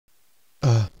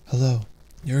Hello,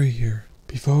 Yuri here.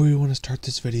 Before we want to start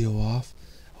this video off,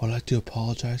 I would like to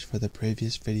apologize for the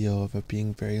previous video of it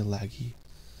being very laggy.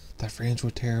 The frames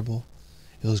were terrible,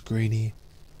 it was grainy,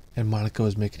 and Monika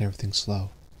was making everything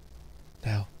slow.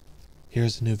 Now,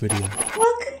 here's the new video.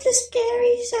 Welcome to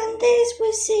Scary Sundays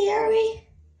with Sayori.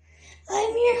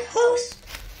 I'm your host,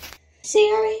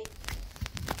 Sayori.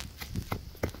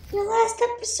 In the last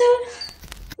episode,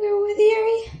 we were with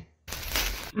Yuri.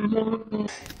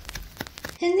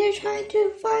 And they're trying to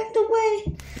find a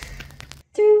way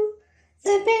through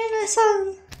the abandoned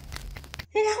asylum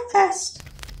in outlast.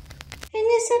 In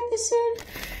this episode,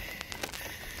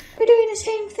 we're doing the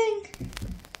same thing.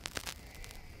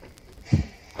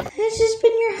 This has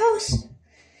been your host,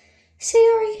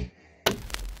 Sayori.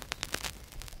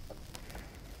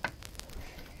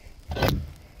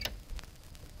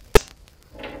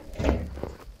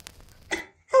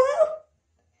 Hello?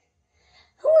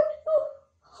 Who are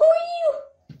you?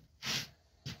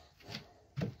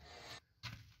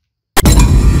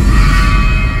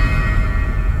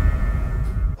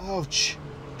 Ouch!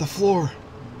 The floor!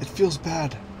 It feels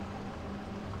bad.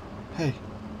 Hey.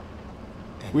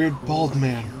 Weird bald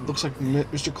man. Looks like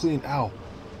Mr. Clean. Ow.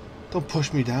 Don't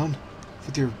push me down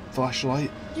with your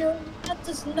flashlight. That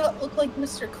does not look like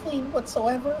Mr. Clean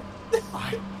whatsoever.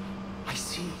 I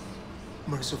see.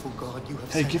 Merciful God, you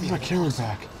have Hey, give me my camera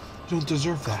back. You don't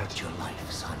deserve guarded that. your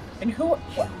life, son. And who?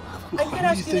 What? I could do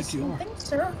ask you you the think you same are? thing,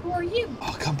 sir. Who are you?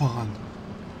 Oh, come on.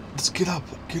 Let's get up.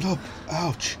 Get up.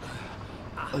 Ouch.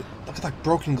 Look at that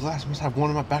broken glass. I must have one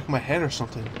in my back of my head or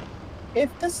something.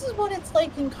 If this is what it's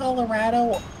like in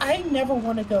Colorado, I never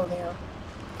want to go there.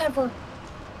 Ever.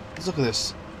 Let's look at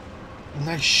this.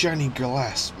 Nice shiny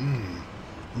glass.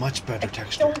 Much better I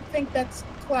texture. don't think that's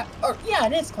glass. Or, yeah,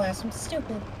 it is glass. I'm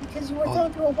stupid. Because you were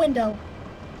going through a window.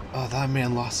 Oh, that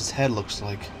man lost his head, looks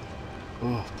like.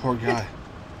 Oh, poor guy.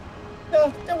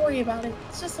 No, don't worry about it.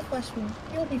 It's just a flesh wound.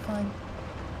 You'll be fine.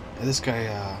 Yeah, this guy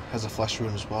has a flesh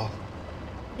wound as well.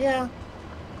 Yeah.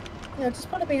 Yeah, just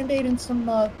put a band-aid and some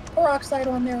peroxide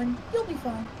on there and you'll be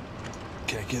fine.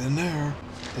 Can't get in there.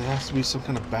 There has to be some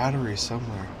kind of battery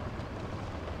somewhere.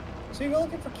 So you're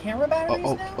looking for camera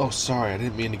batteries now? Oh, sorry. I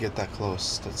didn't mean to get that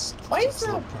close. Why is a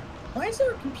there little Why is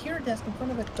there a computer desk in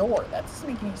front of a door? That doesn't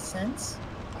make any sense.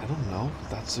 I don't know.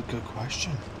 That's a good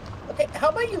question. Okay, how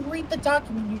about you read the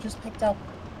document you just picked up?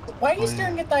 Why are you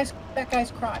staring at that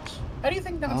guy's crotch? How do you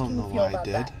think I Natsuki don't know would feel why I about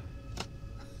did. that?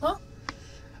 Huh?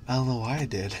 I don't know why I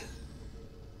did.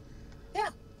 Yeah.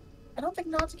 I don't think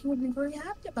Natsuki would be very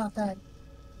happy about that.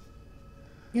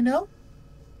 You know?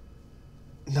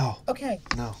 No. Okay.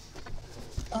 No.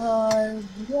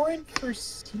 Warrant for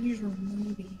seizure,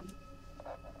 maybe.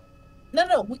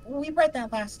 No, we read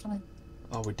that last time.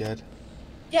 Oh, we did?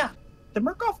 Yeah. The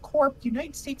Murkoff Corp.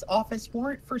 United States Office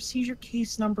warrant for seizure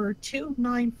case number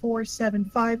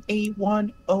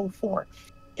 294758104.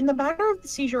 In the matter of the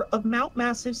seizure of Mount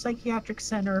Massive Psychiatric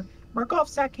Center, Murkoff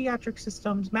Psychiatric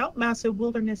Systems, Mount Massive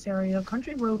Wilderness Area,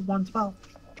 Country Road 112.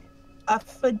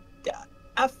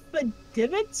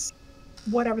 Affidavits,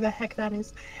 whatever the heck that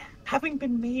is, having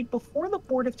been made before the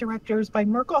board of directors by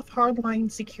Murkoff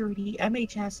Hardline Security,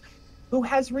 MHS, who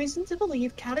has reason to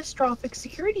believe catastrophic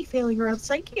security failure of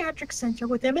psychiatric center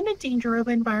with imminent danger of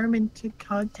environmental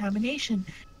contamination.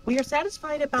 We are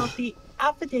satisfied about the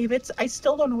affidavits. I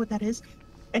still don't know what that is.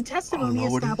 And testimony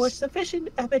established sufficient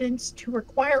evidence to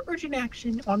require urgent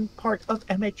action on part of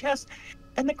MHS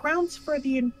and the grounds for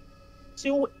the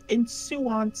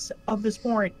issuance of this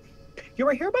warrant. You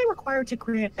are hereby required to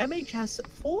grant MHS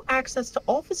full access to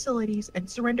all facilities and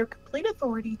surrender complete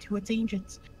authority to its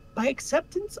agents. By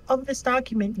acceptance of this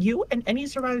document, you and any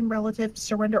surviving relative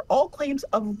surrender all claims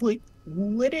of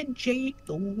litigation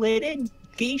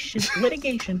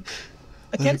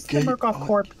against the Murkoff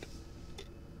Corp.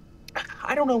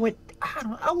 I don't know what.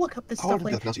 I'll look up this stuff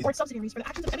later. Or subsidiaries for the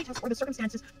actions of NHS or the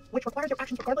circumstances which require their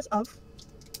actions regardless of.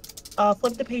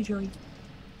 Flip the page, Yuri.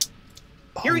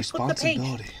 Yuri, flip the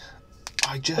page.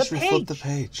 I just flipped the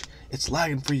page. It's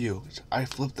lagging for you. I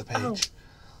flipped the page.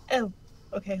 Oh.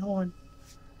 Okay, hold on.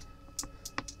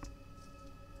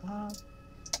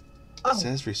 It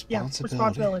says responsibility. Yeah,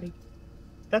 responsibility.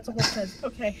 That's all it says.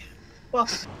 Okay. Well,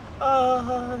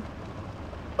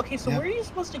 okay, so where are you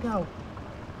supposed to go?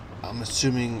 I'm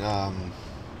assuming,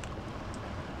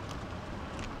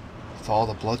 follow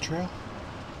the blood trail?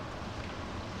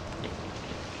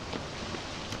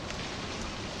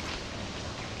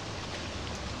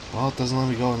 Well, it doesn't let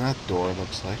me go in that door, it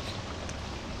looks like.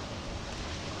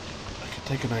 I could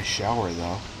take a nice shower,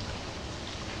 though.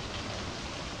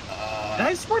 And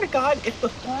I swear to God, if the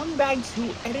thong bags who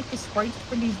edit the sprites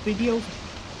for these videos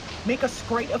make a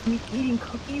sprite of me eating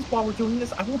cookies while we're doing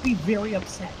this, I will be very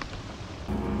upset.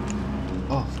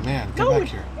 Oh man, get No, back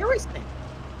here. embarrassing.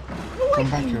 Come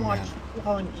back here, watch man.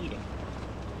 while I'm eating.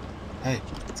 Hey,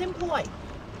 It's impolite.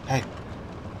 hey.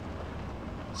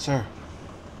 Sir.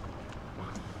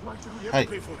 Why do we have Hey.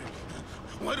 to pay for it?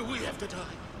 Why do we have to die?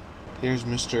 Here's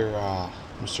Mr.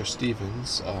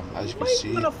 Stevens. As you can Might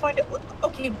see. want to find it.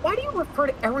 Okay, why do you refer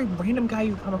to every random guy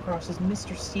you come across as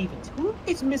Mr. Stevens? Who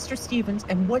is Mr. Stevens,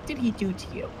 and what did he do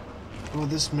to you? Well,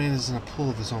 this man is in a pool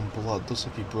of his own blood. Looks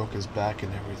like he broke his back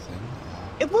and everything.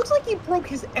 It looks like he broke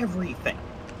his everything.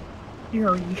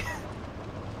 Yuri.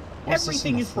 What's this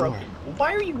Everything on the is floor? broken.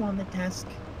 Why are you on the desk?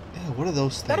 Yeah, what are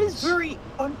those things? That is very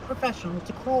unprofessional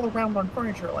to crawl around on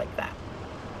furniture like that.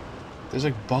 There's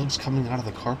like bugs coming out of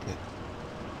the carpet.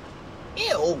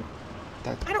 Ew.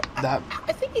 That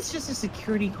I think he's just a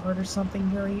security guard or something,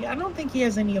 Yuri. I don't think he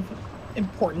has any of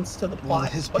importance to the plot.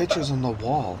 well, his picture's on the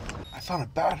wall. I found a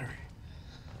battery.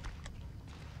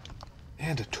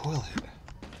 And a toilet.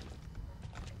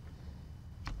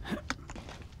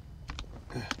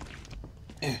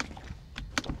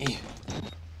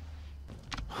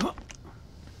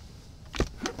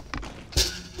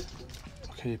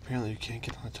 Okay, apparently you can't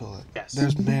get on the toilet. Yes.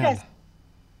 There's man. Yes.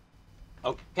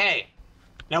 Okay.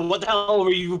 Now what the hell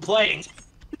were you playing?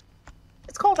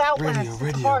 It's called Outlast. Radio, It's a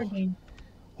radio. hard game.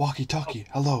 Walkie-talkie.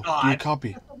 Hello. God. Do you copy?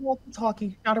 It's a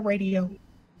walkie-talkie, not a radio.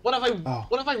 What have I Oh.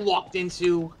 what have I walked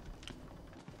into?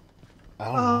 I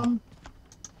don't know.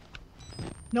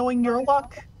 Knowing your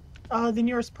luck, the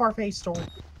nearest parfait store.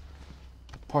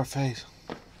 Parfait.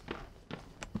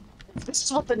 This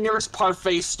is what the nearest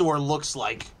parfait store looks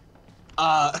like.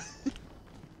 I'm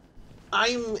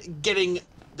getting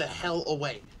the hell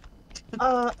away.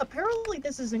 Apparently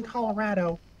this is in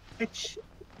Colorado, which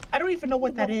I don't even know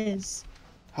what that is.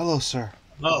 Hello, sir.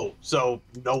 Oh, so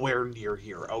nowhere near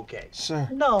here. Okay. Sir.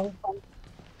 No.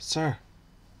 Sir.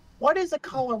 What is a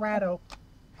Colorado?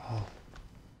 Oh.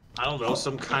 I don't know,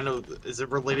 some kind of is it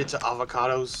related to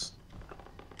avocados?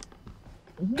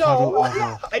 No,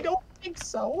 Colorado. I don't think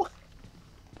so.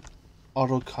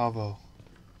 Auto Cavo.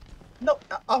 No,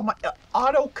 oh my,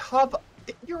 Auto Cub.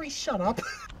 Yuri, shut up.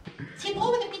 Tip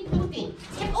over the big blue thing.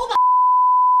 Tip over.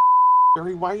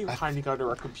 Yuri, why are you hiding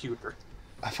under a computer?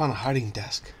 I found a hiding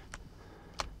desk.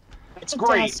 It's A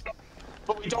great, desk.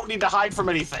 but we don't need to hide from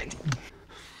anything.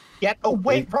 Get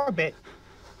away from it.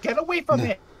 Get away from No.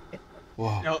 it.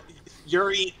 Whoa. No,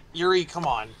 Yuri, come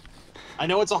on. I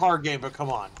know it's a hard game, but come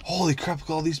on. Holy crap, look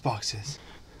at all these boxes.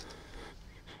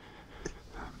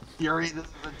 Yuri, this is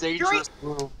a dangerous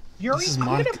move. Yuri, This is I'm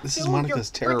Monica- gonna this is fill your Monica's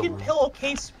terror freaking room.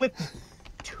 pillowcase with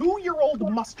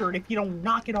 2-year-old mustard if you don't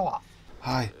knock it off.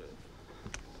 Hi.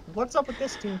 What's up with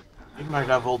this dude? You might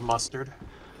have old mustard.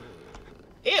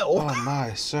 Ew. Oh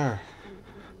my, sir.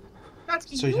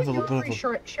 Natsuki, so you have a little bit of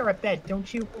a- share a bed,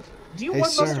 don't you? Do you Hey,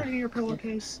 want sir. mustard in your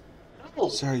pillowcase? No,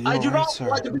 Sir, you I do alright, not sir?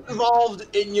 want to be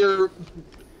involved in your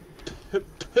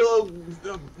pillow.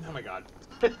 Oh my god.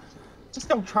 Just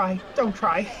don't try. Don't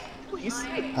try. Please.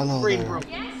 Hello Brain there. broke.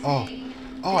 Oh.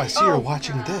 Oh, I see you're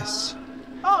watching this.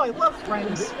 Oh, I love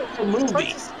Friends. A movie.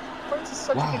 Friends is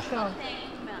such Wow. a good show.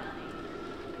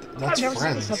 That's I've never seen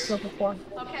Friends. this episode before.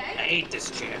 I hate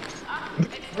this chick.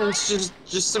 It's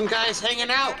just some guys hanging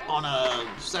out on a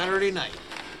Saturday night.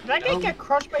 Did I get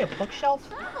crushed by a bookshelf?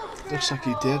 Looks like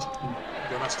you did.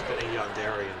 There must have been a young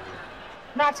Darian.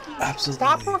 Natsuki, Absolutely.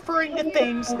 stop referring to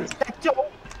things that don't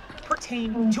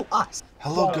pertain to us.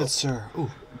 Hello, good sir. Ooh,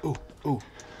 ooh, ooh.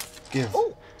 Give.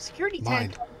 Oh, security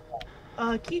Mine.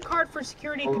 tag. Key card for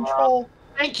security control.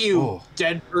 Thank you, Oh.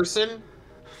 dead person.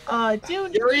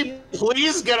 Dude. Yuri,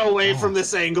 please get away from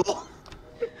this angle.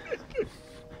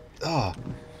 Oh.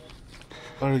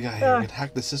 What do we got here? We can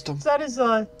hack the system? Is that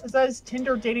his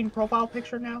Tinder dating profile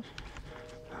picture now?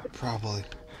 Probably.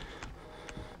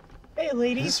 Hey,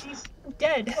 ladies, This- he's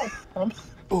dead.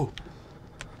 Ooh.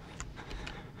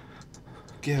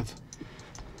 Give.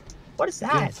 What is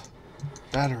that? Give.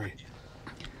 Battery.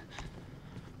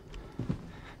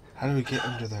 How do we get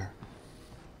under there?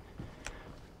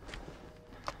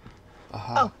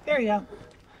 Aha. Oh, there you go.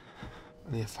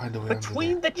 I need to find a way under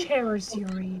Between there. the chairs,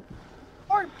 Yuri.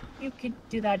 Or you could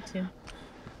do that too.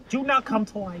 Do not come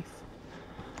to life.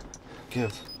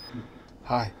 Give.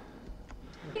 Hi.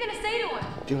 What are you gonna say to him?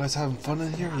 You guys having fun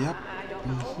in here? Yep.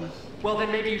 Well,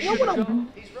 then maybe you You know should what a go.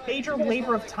 major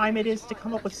labor of time it is to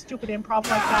come up with stupid improv like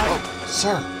that? Oh,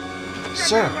 sir.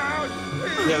 Sir.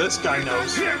 Yeah, this guy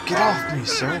knows. Get off me,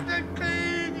 sir.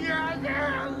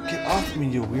 Get off me,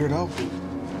 you weirdo.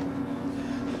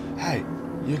 Hey,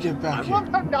 you get I back here. love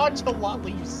how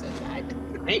nonchalantly you said that.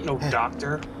 Ain't no Hey.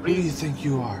 doctor. Who do you think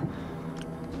you are?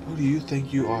 Who do you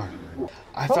think you are?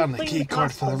 I found the key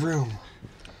card for the room.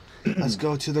 Let's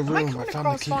go to the room. I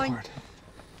found the key card.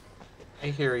 I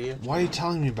hear you. Why are you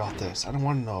telling me about this? I don't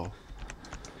want to know.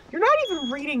 You're not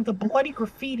even reading the bloody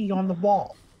graffiti on the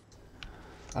wall.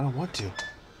 I don't want to.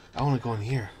 I want to go in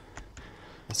here.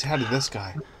 Let's say hi to this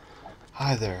guy.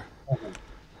 Hi there. Do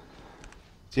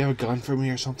you have a gun for me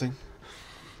or something?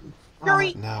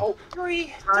 Yuri! No.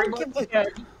 Yuri, don't give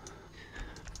the...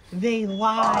 They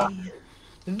lie.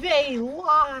 They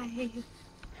lie.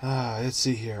 Let's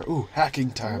see here. Ooh,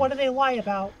 hacking time. What do they lie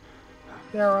about?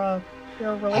 Their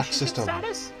relationship system.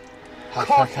 status? Hack.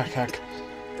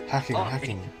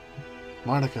 Hacking.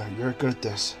 Monica, you're good at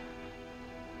this.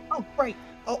 Oh, right.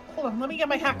 Oh, hold on. Let me get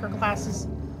my hacker glasses.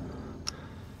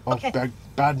 Oh, Okay.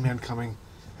 bad man coming.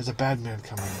 There's a bad man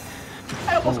coming.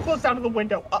 I almost closed out of the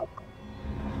window. Oh.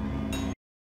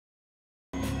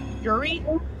 Yuri?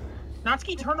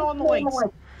 Natsuki, turn on the lights.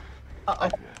 Uh-oh.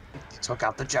 Took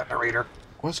out the generator.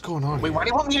 What's going on Wait, here? why do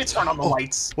you want me to turn on the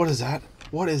lights? What is that?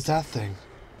 What is that thing?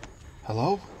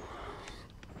 Hello?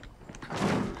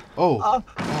 Oh.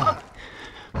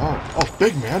 Oh,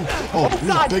 big man. Oh, he's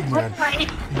God. a big man.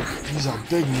 He's a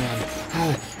big man.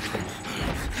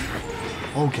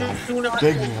 Oh, God. Do not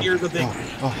Big man. hear the big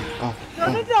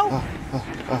No.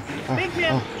 Big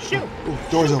man, shoot. Ooh,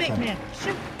 doors Shoot, open. Big man,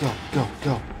 shoot.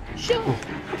 Go. Shoot. Ooh.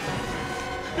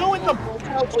 Go in the...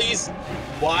 Oh, please.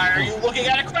 Why are you looking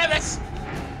at a crevice?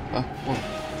 Well,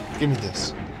 give me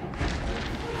this.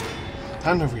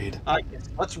 Time to read.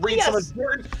 Let's read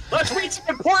some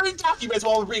important documents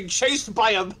while we're being chased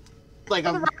by a For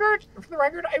the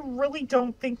record, I really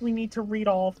don't think we need to read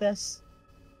all of this.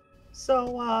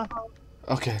 So,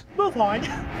 Okay. move on.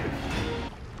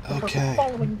 Okay.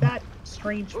 Following that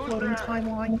strange floating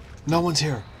timeline. No one's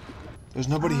here. There's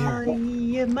nobody here.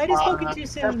 You might have spoken too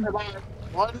soon.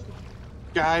 One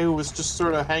guy who was just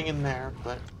sort of hanging there,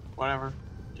 but whatever.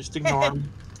 Just ignore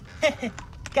him.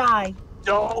 Guy.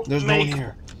 Don't There's no one make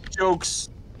here. jokes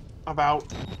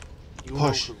about you.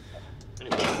 Push.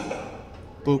 Anyway.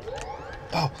 Boop.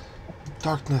 Oh,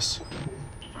 darkness.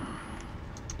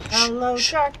 Hello, Shh.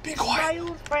 shark. Be quiet. My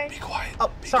old friend. Be quiet.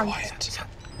 Oh, Be sorry. quiet.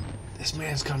 This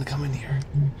man's gonna come in here.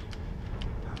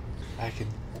 I can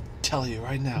tell you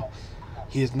right now,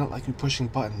 he is not like me pushing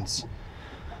buttons.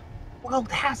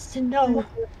 World has to know.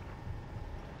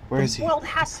 Where is he? The world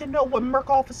has to know what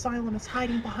Murkoff Asylum is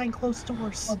hiding behind closed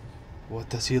doors. What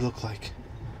does he look like?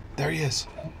 There he is.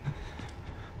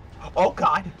 Oh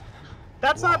God,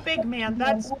 that's Whoa. not Big Man.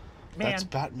 That's Man. That's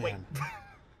Batman.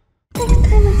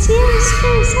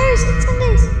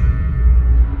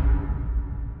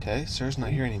 Okay, sir's not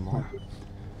here anymore.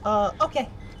 Okay.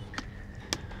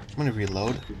 I'm gonna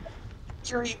reload.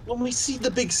 Yuri, when we see the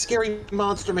big scary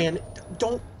monster man,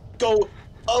 don't go,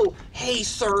 oh, hey,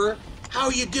 sir, how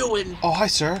you doing? Oh, hi,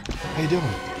 sir. How you doing?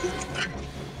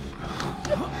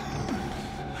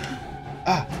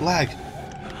 Ah, lag.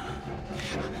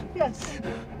 Yes.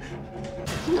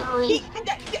 Yuri.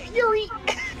 Yuri.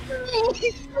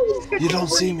 You don't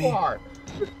see me.